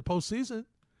better in the postseason.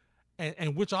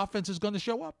 And which offense is going to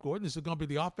show up, Gordon? Is it going to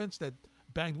be the offense that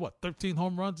banged, 13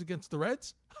 home runs against the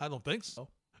Reds? I don't think so.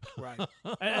 Right.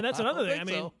 And that's another thing. I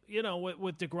mean,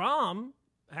 with DeGrom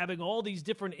having all these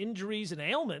different injuries and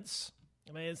ailments,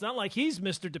 I mean, it's not like he's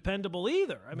Mr. Dependable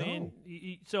either. I mean,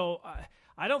 so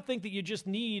I don't think that you just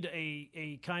need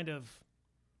a kind of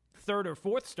third or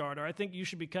fourth starter. I think you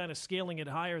should be kind of scaling it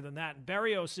higher than that. And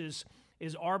Berrios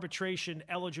is arbitration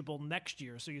eligible next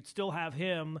year, so you'd still have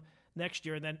him next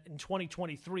year, and then in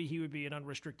 2023 he would be an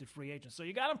unrestricted free agent. So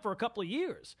you got him for a couple of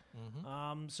years.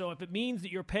 So if it means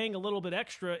that you're paying a little bit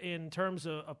extra in terms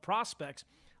of prospects,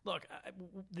 look,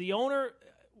 the owner,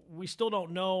 we still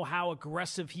don't know how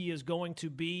aggressive he is going to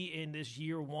be in this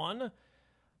year one.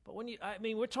 But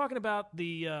we're talking about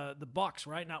the Bucks,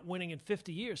 right? Not winning in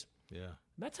 50 years. Yeah.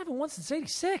 Mets haven't won since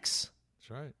 '86.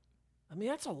 That's right. I mean,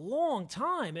 that's a long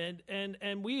time,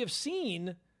 and we have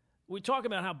seen. We talk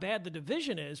about how bad the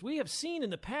division is. We have seen in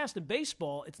the past in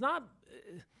baseball, it's not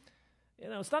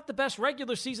the best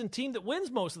regular season team that wins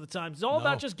most of the time. It's all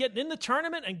about just getting in the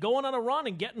tournament and going on a run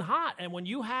and getting hot. And when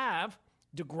you have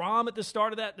DeGrom at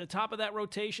the top of that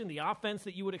rotation, the offense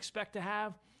that you would expect to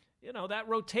have, that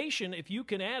rotation, if you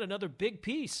can add another big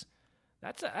piece,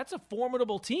 That's a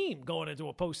formidable team going into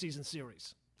a postseason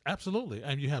series. Absolutely.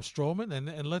 And you have Stroman,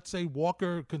 and let's say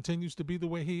Walker continues to be the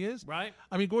way he is. Right.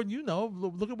 I mean, Gordon,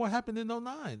 look at what happened in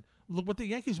 2009. Look what the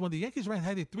Yankees, when the Yankees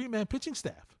had a 3-man pitching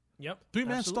staff. Yep.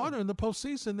 3-man starter in the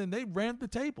postseason, and they ran the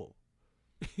table.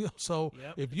 So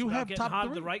if you have top hot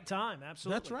 3 at the right time,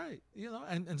 absolutely. That's right.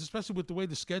 And especially with the way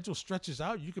the schedule stretches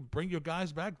out, you can bring your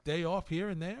guys back day off here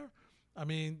and there. I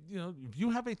mean, if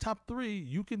you have a top 3,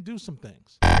 you can do some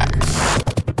things.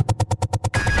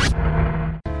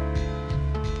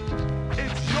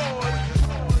 It's yours.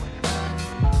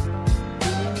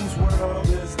 Whose world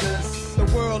is this?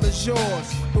 The world is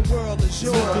yours. The world is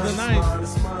yours. To the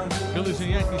 9th, Phillies and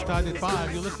Yankees tied at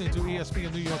 5. You're listening to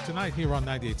ESPN New York Tonight here on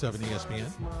 98.7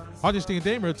 ESPN. Hardesty and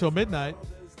Damer until midnight.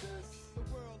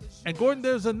 And Gordon,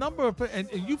 there's a number of, and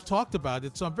you've talked about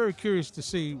it, so I'm very curious to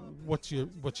see what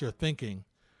you're thinking.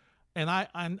 And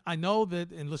I know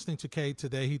that in listening to Kay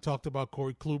today, he talked about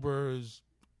Corey Kluber is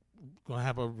going to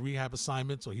have a rehab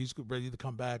assignment, so he's ready to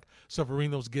come back.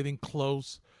 Severino's getting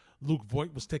close. Luke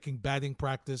Voigt was taking batting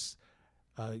practice,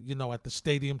 at the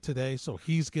stadium today, so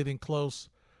he's getting close.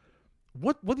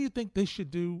 What do you think they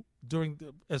should do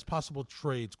as possible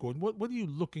trades, Gordon? What are you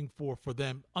looking for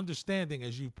them? Understanding,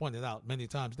 as you pointed out many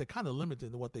times, they're kind of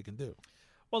limited in what they can do.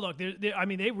 Well, look,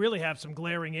 they really have some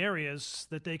glaring areas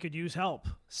that they could use help.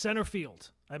 Center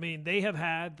field. I mean, they have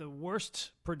had the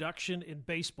worst production in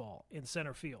baseball in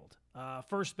center field.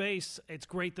 First base, it's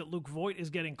great that Luke Voigt is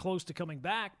getting close to coming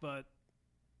back, but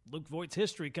Luke Voigt's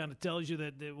history kind of tells you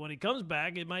that when he comes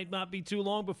back, it might not be too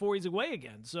long before he's away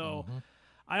again. So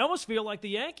I almost feel like the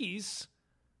Yankees,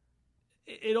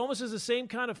 it almost is the same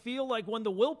kind of feel like when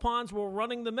the Wilpons were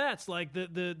running the Mets, like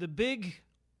the big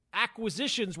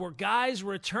acquisitions were guys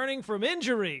returning from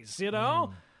injuries,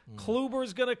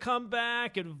 Kluber's going to come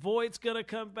back and Voigt's going to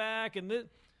come back. And when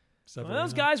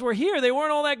those guys were here, they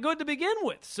weren't all that good to begin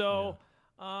with. So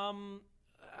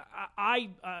I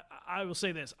will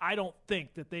say this. I don't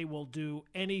think that they will do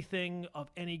anything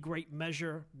of any great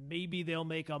measure. Maybe they'll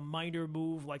make a minor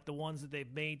move like the ones that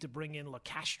they've made to bring in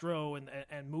LaCastro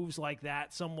and moves like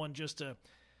that, someone just to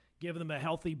give them a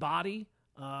healthy body.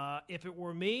 If it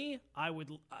were me, I would,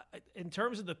 in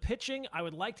terms of the pitching, I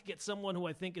would like to get someone who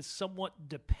I think is somewhat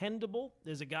dependable.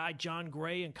 There's a guy, John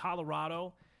Gray, in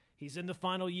Colorado. He's in the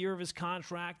final year of his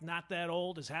contract, not that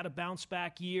old, has had a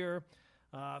bounce-back year,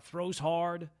 throws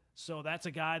hard. So that's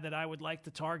a guy that I would like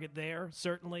to target there,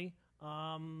 certainly.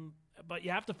 But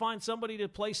you have to find somebody to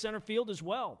play center field as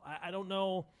well. I don't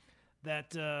know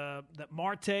that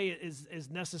Marte is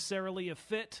necessarily a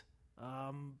fit.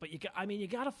 But you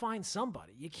got to find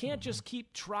somebody. You can't just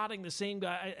keep trotting the same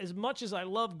guy. As much as I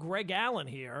love Greg Allen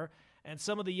here and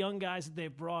some of the young guys that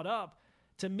they've brought up,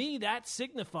 to me that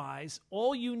signifies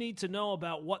all you need to know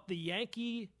about what the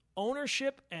Yankee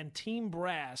ownership and team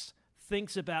brass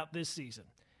thinks about this season.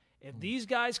 If these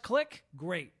guys click,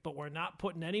 great, but we're not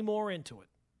putting any more into it.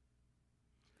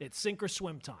 It's sink or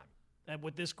swim time, and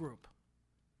with this group.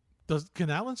 Can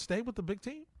Allen stay with the big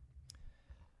team?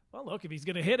 Well, look, if he's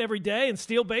going to hit every day and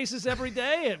steal bases every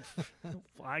day,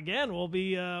 again, we'll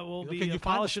be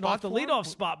polishing off the leadoff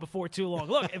spot before too long.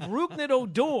 Look, if Rougned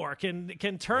Odor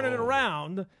can turn it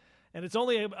around, and it's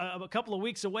only a couple of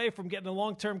weeks away from getting a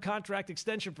long-term contract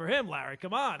extension for him, Larry.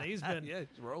 Come on, he's been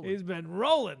he's been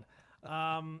rolling.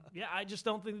 I just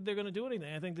don't think that they're going to do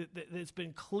anything. I think that it's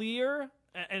been clear,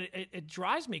 and it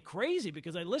drives me crazy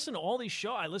because I listen to all these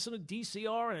shows. I listen to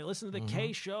DCR, and I listen to the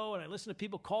K show, and I listen to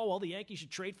people call, well, the Yankees should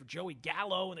trade for Joey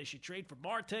Gallo, and they should trade for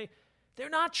Marte. They're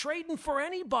not trading for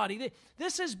anybody.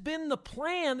 This has been the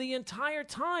plan the entire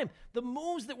time. The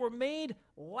moves that were made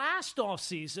last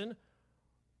offseason,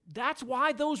 that's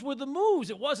why those were the moves.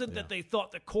 It wasn't that they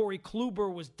thought that Corey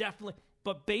Kluber was definitely,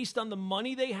 but based on the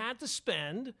money they had to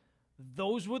spend,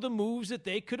 those were the moves that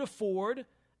they could afford,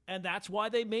 and that's why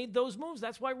they made those moves.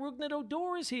 That's why Rougned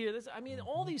Odor is here.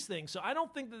 All these things. So I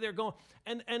don't think that they're going –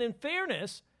 and in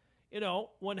fairness,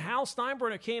 when Hal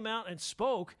Steinbrenner came out and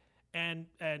spoke and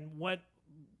went,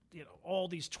 all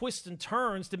these twists and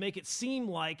turns to make it seem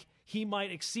like he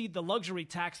might exceed the luxury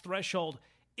tax threshold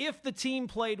if the team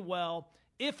played well,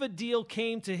 if a deal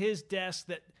came to his desk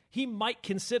that he might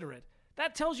consider it.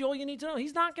 That tells you all you need to know.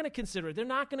 He's not going to consider it. They're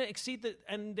not going to exceed it,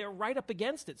 and they're right up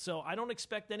against it. So I don't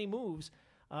expect any moves.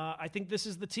 I think this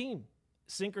is the team,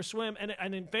 sink or swim.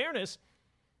 And in fairness,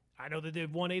 I know that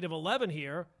they've won 8 of 11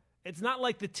 here. It's not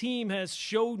like the team has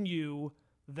shown you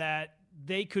that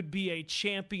they could be a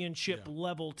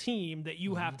championship-level team that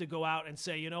you have to go out and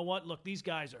say, you know what, look, these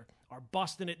guys are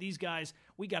busting it. These guys,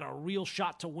 we got a real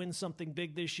shot to win something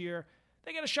big this year.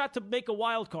 They got a shot to make a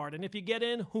wild card. And if you get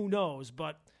in, who knows?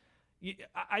 But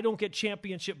I don't get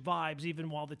championship vibes even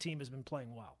while the team has been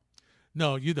playing well.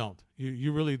 No, you don't.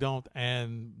 You really don't.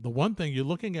 And the one thing you're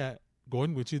looking at,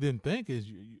 Gordon, which you didn't think, is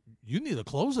you need a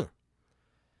closer.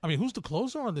 I mean, who's the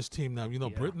closer on this team now?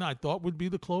 Britton, I thought, would be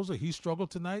the closer. He struggled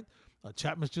tonight.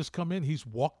 Chapman's just come in. He's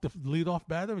walked the leadoff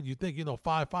batter, and you think,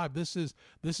 5-5. This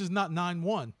is not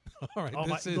 9-1. All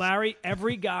right, Larry,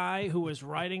 every guy who is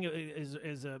writing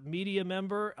is a media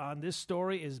member on this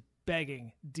story is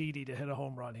begging Didi to hit a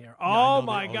home run here. Oh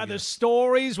my God, the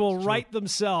stories will write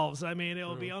themselves. I mean,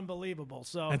 it'll be unbelievable.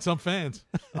 So and some fans.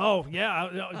 Oh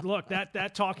yeah, look,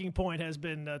 that talking point has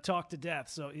been talked to death.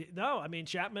 So no, I mean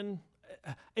Chapman.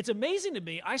 It's amazing to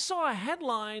me. I saw a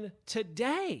headline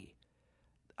today.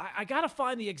 I got to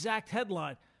find the exact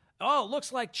headline. Oh, it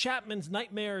looks like Chapman's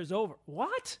nightmare is over.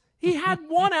 What? He had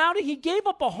one outing. He gave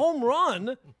up a home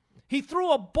run. He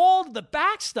threw a ball to the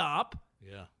backstop.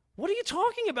 Yeah. What are you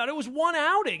talking about? It was one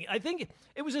outing. I think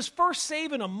it was his first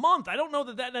save in a month. I don't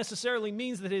know that necessarily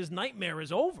means that his nightmare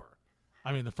is over.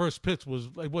 I mean, the first pitch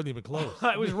wasn't even close.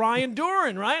 It was Ryan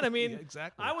Duran, right? I mean, yeah,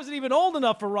 exactly. I wasn't even old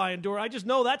enough for Ryan Duran. I just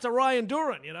know that's a Ryan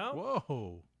Duran,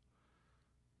 Whoa.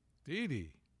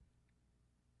 Didi.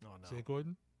 Oh, no. See it,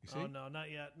 Gordon? You see? Oh, no,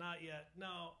 not yet.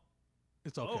 No.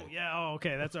 It's okay. Oh, yeah. Oh,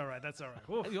 okay. That's all right.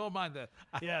 You don't mind that.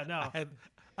 Yeah, no.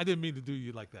 I didn't mean to do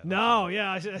you like that. No,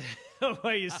 yeah. The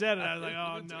way you said it, I was like,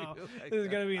 oh, no. This is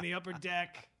going to be in the upper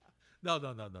deck. No.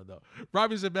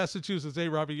 Robbie's in Massachusetts. Hey,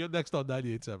 Robbie, you're next on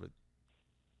 98.7.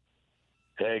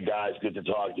 Hey, guys, good to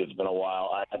talk to you. It's been a while.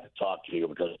 I had to talk to you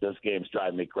because this game's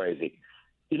driving me crazy.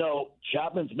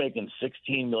 Chapman's making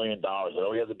 $16 million. I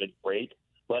know he hasn't been great,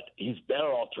 but he's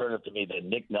better alternative to me than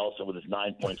Nick Nelson with his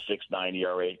 9.69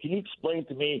 ERA. Can you explain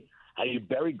to me how you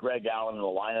bury Greg Allen in the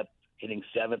lineup hitting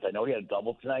seventh? I know he had a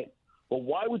double tonight, but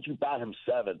why would you bat him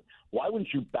seventh? Why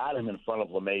wouldn't you bat him in front of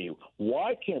LeMahieu?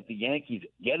 Why can't the Yankees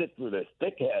get it through their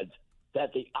thick heads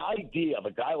that the idea of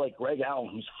a guy like Greg Allen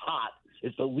who's hot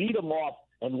is to lead him off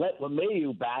and let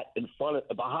LeMahieu bat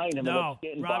behind him? No,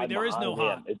 Robbie, there is no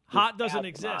hot. Hot doesn't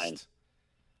exist.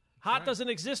 Hot doesn't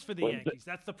exist for the Yankees.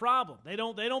 That's the problem. They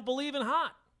don't believe in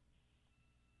hot.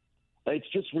 It's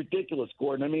just ridiculous,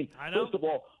 Gordon. I mean, first of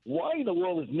all, why in the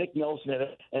world is Nick Nelson in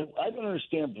it? And I don't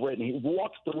understand Britton. He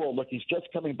walks the world. Look, he's just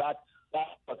coming back.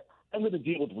 I'm going to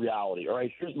deal with reality. All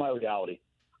right, here's my reality.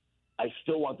 I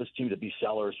still want this team to be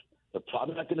sellers. They're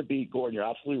probably not going to be, Gordon, you're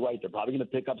absolutely right. They're probably going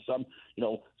to pick up some,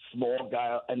 small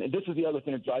guy. And this is the other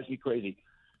thing that drives me crazy.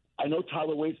 I know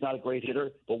Tyler Wade's not a great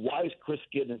hitter, but why is Chris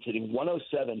Giddens hitting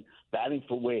 107 batting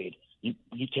for Wade? You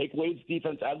take Wade's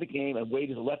defense out of the game, and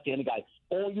Wade is a left-handed guy.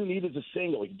 All you need is a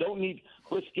single. You don't need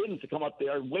Chris Giddens to come up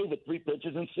there and wave at 3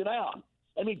 pitches and sit down.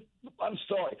 I mean, I'm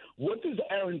sorry. What does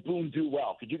Aaron Boone do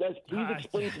well? Could you guys please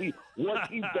explain to me what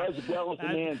he does well as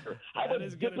a manager? How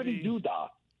would he do,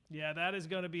 Doc? Yeah, that is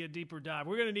going to be a deeper dive.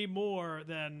 We're going to need more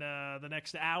than the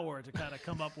next hour to kind of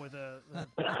come up with that's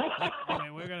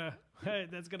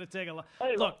going to take a lot.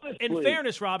 Hey, look, in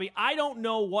fairness, Robbie, I don't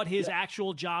know what his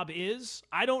actual job is.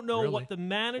 I don't know what the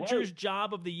manager's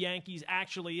job of the Yankees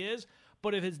actually is.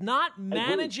 But if it's not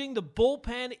managing the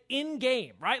bullpen in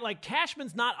game, right? Like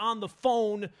Cashman's not on the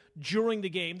phone during the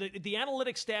game. The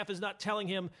analytics staff is not telling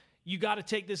him, you got to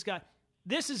take this guy.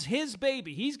 This is his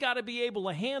baby. He's got to be able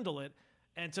to handle it.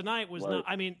 And tonight was not –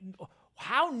 I mean,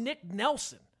 how Nick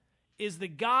Nelson is the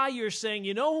guy you're saying,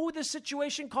 you know who this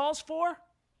situation calls for?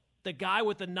 The guy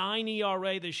with the 9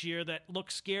 ERA this year that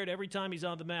looks scared every time he's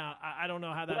on the mound. I don't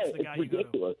know how that's the guy you go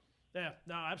to. Yeah,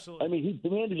 no, absolutely. I mean, he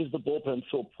manages the bullpen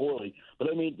so poorly. But,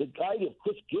 I mean, the guy that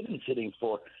Chris Giddens hitting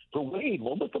for Wade,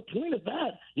 well, what's the point of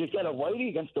that? You got a righty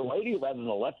against a righty rather than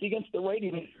a lefty against a righty.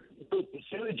 I mean, the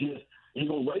percentages,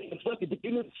 righty against lefty, but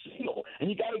give him a single. And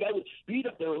you got a guy with speed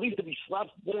up there. At least if he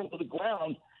slaps the ball to the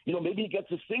ground, maybe he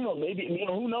gets a single. Maybe,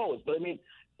 who knows? But, I mean,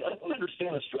 I don't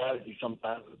understand the strategy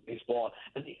sometimes with baseball.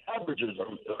 And the averages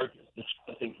are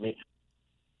disgusting for me.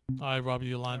 All right, Robbie,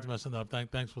 your line's messing up.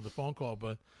 Thanks for the phone call.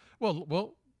 But,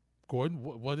 well, Gordon,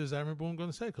 what is Aaron Boone going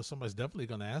to say? Because somebody's definitely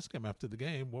going to ask him after the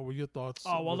game. What were your thoughts?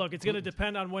 Oh, well, look, it's going to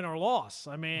depend on win or loss.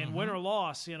 I mean, win or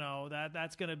loss,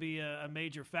 that's going to be a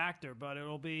major factor. But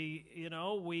it'll be,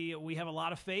 we have a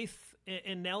lot of faith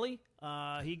in Nelly.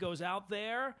 He goes out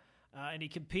there and he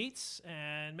competes.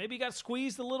 And maybe he got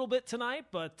squeezed a little bit tonight,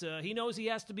 but he knows he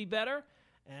has to be better.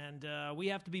 And we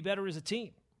have to be better as a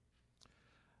team.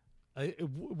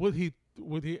 Would he?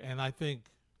 And I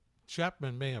think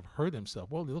Chapman may have hurt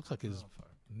himself. Well, it looks like his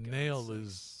nail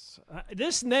is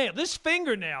this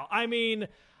fingernail. I mean,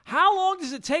 how long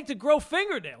does it take to grow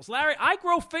fingernails, Larry? I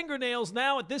grow fingernails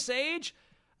now at this age,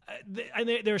 and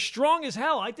they're strong as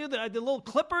hell. I did the little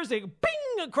clippers. They bing,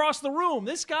 across the room.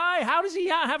 This guy, how does he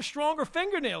have stronger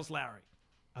fingernails, Larry?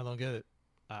 I don't get it.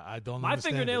 I don't My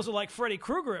understand fingernails it. are like Freddy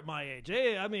Krueger at my age.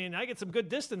 I mean, I get some good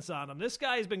distance on them. This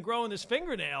guy's been growing his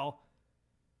fingernail.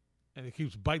 And he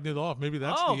keeps biting it off. Maybe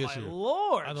that's the issue. Oh, my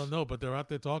Lord. I don't know, but they're out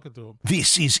there talking to him.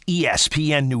 This is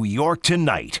ESPN New York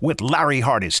Tonight with Larry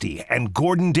Hardesty and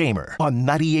Gordon Damer on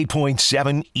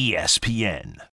 98.7 ESPN.